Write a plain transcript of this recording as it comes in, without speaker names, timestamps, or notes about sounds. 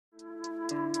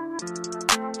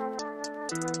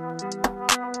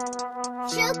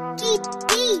Smith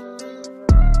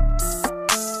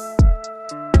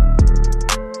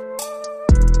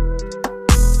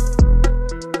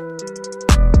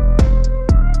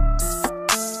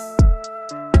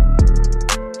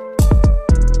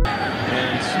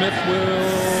will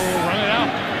run it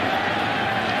out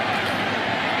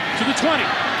to the 20.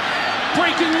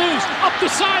 Breaking loose up the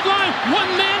sideline.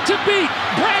 One man to beat.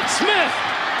 Brad Smith.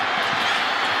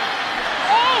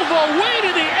 All the way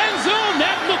to the end zone.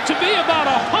 That looked to be about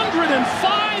 105.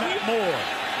 Moore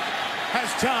has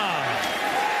time.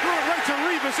 Threw it right to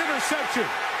Revis. Interception.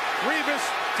 Revis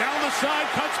down the side.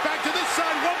 Cuts back to this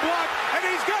side. One block. And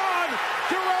he's gone.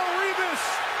 Darrelle Revis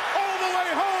all the way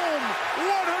home.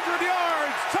 100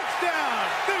 yards. Touchdown.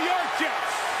 New York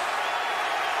Jets.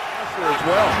 As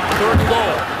well. Third and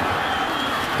goal.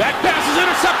 That pass is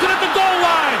intercepted at the goal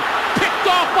line. Picked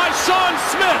off by Sean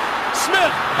Smith.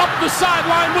 Smith up the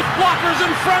sideline with blockers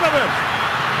in front of him.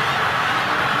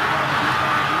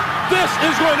 This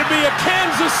is going to be a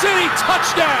Kansas City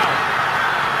touchdown.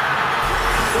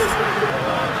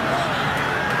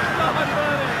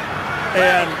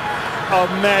 And a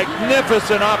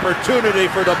magnificent opportunity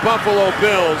for the Buffalo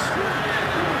Bills.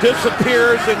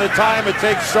 Disappears in the time it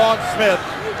takes Sean Smith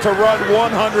to run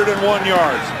 101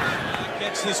 yards.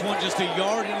 Gets this one just a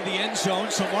yard into the end zone,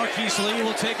 so Marquise Lee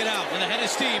will take it out with a head of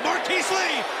steam. Marquise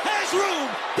Lee has room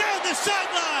down the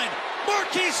sideline.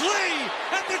 Marquise Lee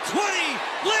at the 20.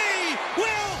 Lee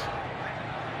will.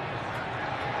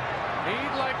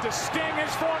 He'd like to sting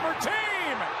his former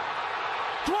team.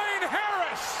 Dwayne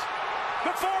Harris,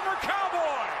 the former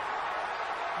Cowboy.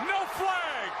 No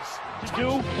flags.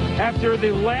 Do after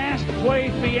the last play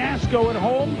fiasco at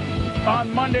home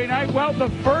on Monday night? Well, the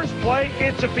first play,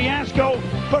 it's a fiasco,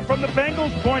 but from the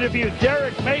Bengals' point of view,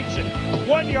 Derek Mason,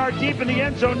 1 yard deep in the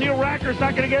end zone. Neil Racker's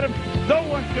not going to get him. No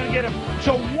one's going to get him.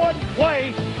 So one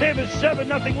play, they have a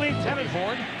 7-0 lead. Tony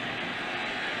Horn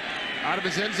out of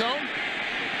his end zone.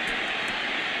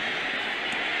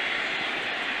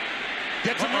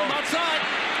 Gets him room outside.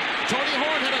 Tony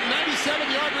Horn had a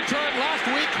 97-yard return last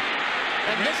week,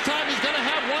 and this time he's going to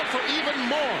have one for even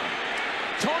more.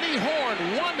 Tony Horn,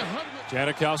 100.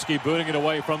 Janikowski booting it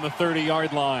away from the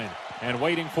 30-yard line and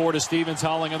waiting for it is Stevens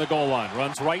Howling on the goal line.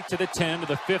 Runs right to the 10, to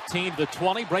the 15, to the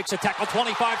 20. Breaks a tackle,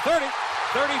 25, 30.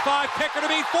 35, kicker to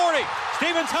beat 40.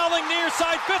 Stevens Howling near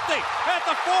side 50. At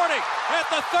the 40, at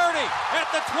the 30, at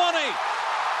the 20.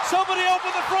 Somebody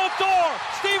open the front door.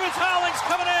 Stevens Howling's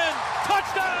coming in.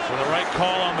 Touchdown. With the right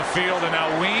call on the field, and now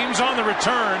Weems on the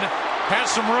return. Has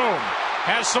some room.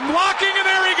 Has some blocking, and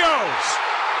there he goes.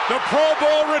 The Pro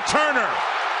Bowl returner.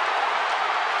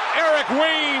 Eric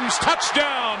Weems,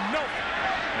 touchdown. No.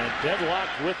 And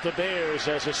deadlocked with the Bears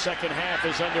as the second half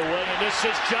is underway. And this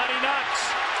is Johnny Knox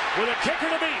with a kicker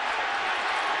to beat.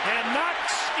 And Knox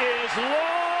is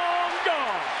long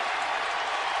gone.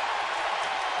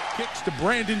 Kicks to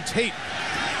Brandon Tate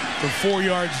from 4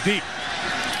 yards deep.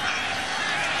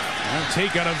 And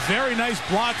Tate got a very nice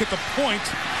block at the point.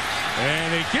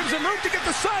 And it gives him room to get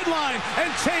the sideline.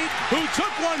 And Tate, who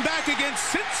took one back against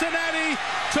Cincinnati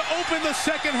to open the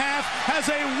second half, has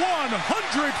a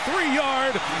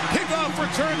 103-yard kickoff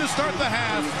return to start the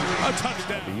half. A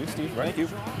touchdown. To you, Steve. Thank you.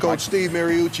 Coach Steve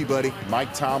Mariucci, buddy.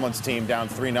 Mike Tomlin's team down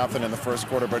 3-0 in the first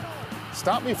quarter. But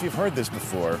stop me if you've heard this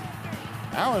before.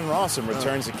 Allen Rawson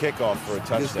returns a kickoff for a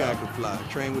touchdown. This guy could fly. I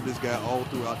trained with this guy all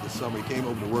throughout the summer. He came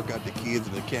over to work out the kids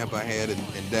in the camp I had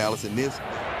in Dallas. And this.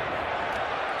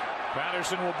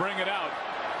 Patterson will bring it out.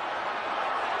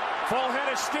 Full head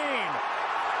of steam.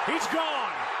 He's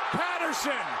gone.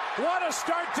 Patterson, what a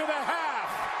start to the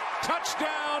half.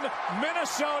 Touchdown,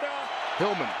 Minnesota.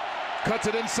 Hillman cuts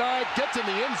it inside, gets in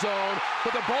the end zone,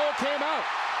 but the ball came out.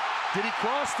 Did he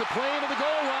cross the plane of the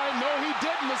goal line? No, he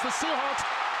didn't, as the Seahawks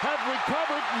have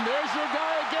recovered. And there's your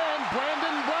guy again,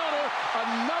 Brandon Browner.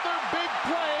 Another big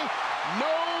play.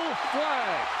 No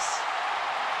flags.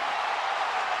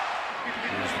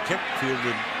 Here's the kick,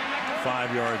 fielded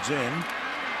 5 yards in.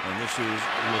 And this is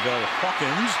Lavelle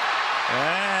Hawkins.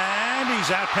 And he's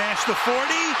out past the 40.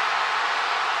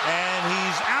 And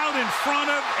he's out in front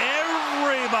of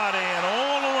everybody. And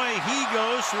all the way he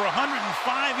goes for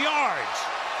 105 yards.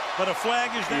 But a flag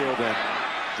is there.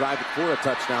 Driving for a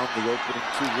touchdown the opening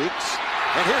 2 weeks.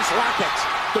 And here's Lockett,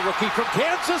 the rookie from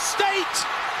Kansas State,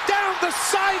 down the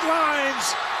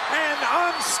sidelines and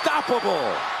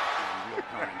unstoppable.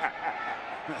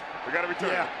 We got to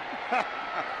return. Yeah.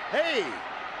 Hey,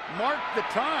 mark the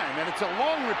time, and it's a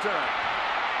long return.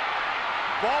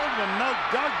 Baldwin, no,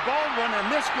 Doug Baldwin,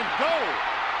 and this could go.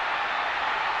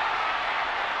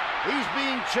 He's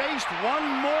being chased one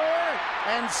more,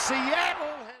 and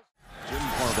Seattle has... Jim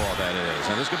corner ball that is.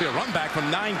 And there's going to be a run back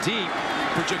from 9 deep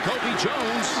for Jacoby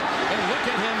Jones. And look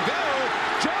at him go.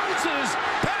 Jones is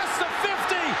past the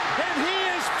 50, and he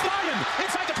is flying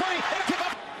inside the 20. And a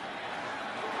kickoff.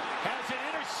 Has it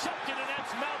intercepted, and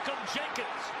that's Malcolm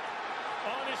Jenkins.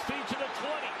 On his feet to the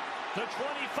 20, the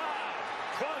 25,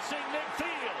 crossing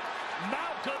midfield.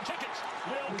 Malcolm Jenkins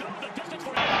will go the distance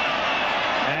for him.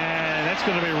 And that's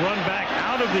going to be run back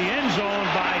out of the end zone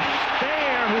by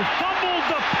Bear, who fumbled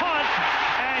the punt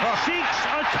and seeks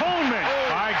atonement.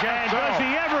 And does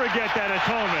he ever get that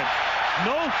atonement?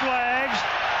 No flags,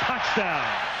 touchdown.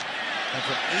 And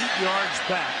from 8 yards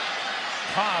back,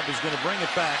 Cobb is going to bring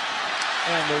it back.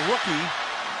 And the rookie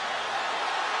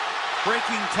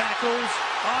breaking tackles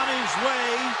on his way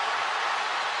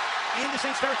into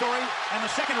Saints territory. And the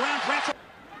second round draft.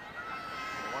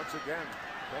 Once again,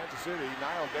 Kansas City,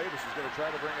 Niall Davis is going to try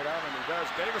to bring it out, and he does.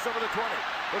 Davis over the 20,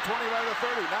 the 20 by the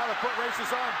 30. Now the foot race is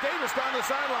on. Davis down the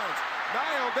sidelines.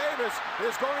 Niall Davis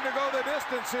is going to go the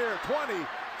distance here. 20,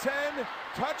 10,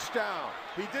 touchdown.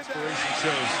 He did that.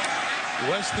 Shows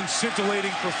less than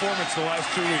scintillating performance the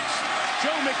last 2 weeks.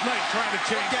 Joe McKnight trying to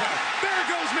change that. There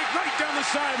goes McKnight down the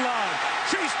sideline.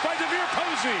 Chased by DeVere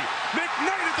Posey.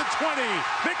 McKnight at the 20.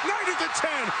 McKnight at the 10.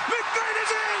 McKnight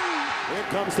is in! Here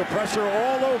comes the pressure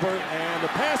all over, and the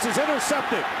pass is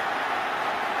intercepted.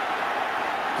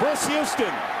 Chris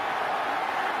Houston.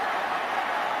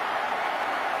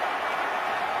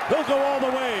 He'll go all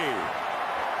the way.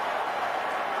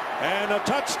 And a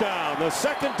touchdown. The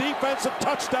second defensive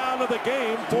touchdown of the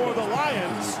game for the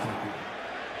Lions.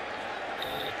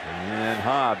 And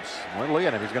Hobbs, well, look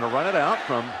at him. He's going to run it out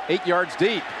from 8 yards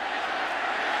deep.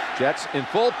 Jets in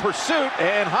full pursuit,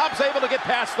 and Hobbs able to get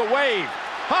past the wave.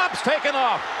 Hobbs taken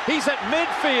off. He's at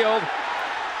midfield,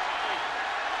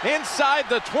 inside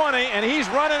the 20, and he's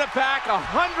running it back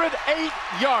 108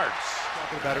 yards.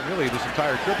 Talking about it really this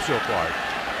entire trip so far.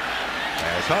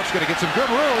 As Huff's going to get some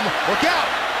good room. Look out!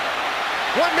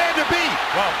 One man to beat.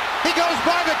 Well, he goes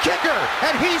by the kicker,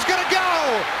 and he's going to go.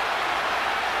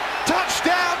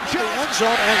 Touchdown, Jones. The end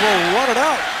zone, and will run it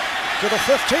out to the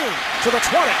 15, to the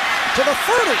 20, to the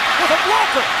 30 with a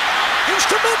blocker. He's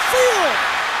to midfield.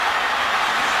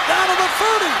 Down to the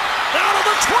 30, down to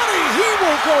the 20. He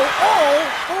will go all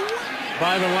the way.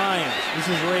 By the Lions. This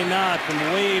is Reynard from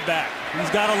way back. He's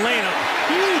got a lane, a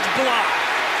huge block,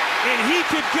 and he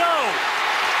could go.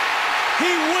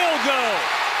 He will go.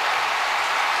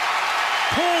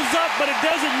 Pulls up, but it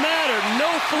doesn't matter.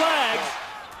 No flags.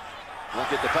 Won't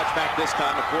get the touchback this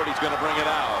time. McCourty's going to bring it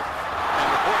out. And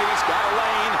McCourty's got a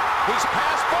lane. He's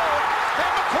past both.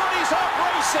 And McCourty's off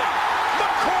racing.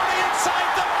 McCourty inside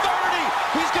the 30.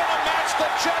 He's going to match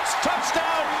the Jets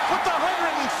touchdown with the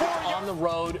 104. On the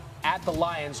road at the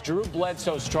Lions, Drew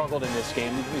Bledsoe struggled in this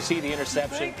game. You see the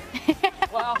interception.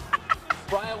 Well,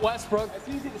 Bryant Westbrook. It's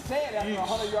easy to say it after a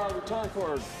 100-yard return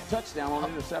for a touchdown on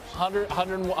interception.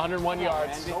 101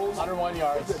 yards. 101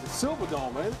 yards. The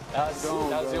Silverdome, man. That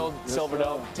was the old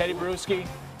Silverdome. Teddy Bruschi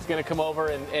is going to come over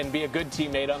and be a good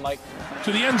teammate, unlike.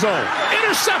 To the end zone.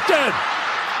 Intercepted!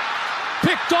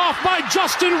 Picked off by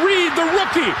Justin Reed, the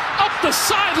rookie, up the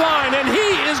sideline, and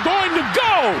he is going to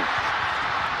go!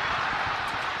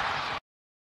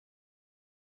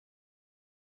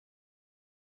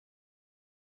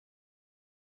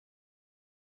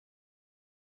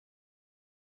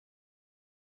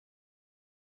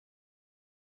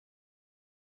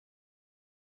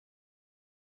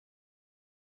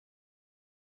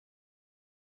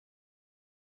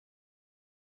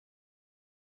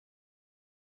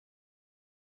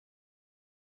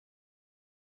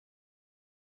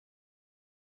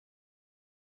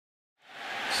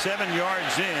 .7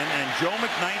 yards in, and Joe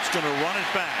McKnight's going to run it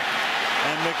back.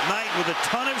 And McKnight with a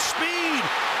ton of speed.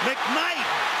 McKnight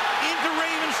into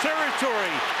Ravens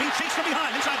territory. Being chased from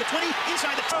behind, inside the 20,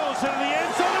 inside the... Throws into the end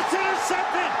zone. It's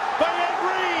intercepted by Ed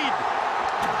Reed.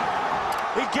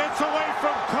 He gets away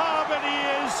from Cobb, and he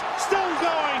is still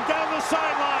going down the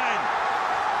sideline.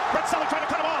 Brett Selleck trying to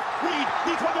cut him off. Reed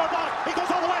needs one more block. He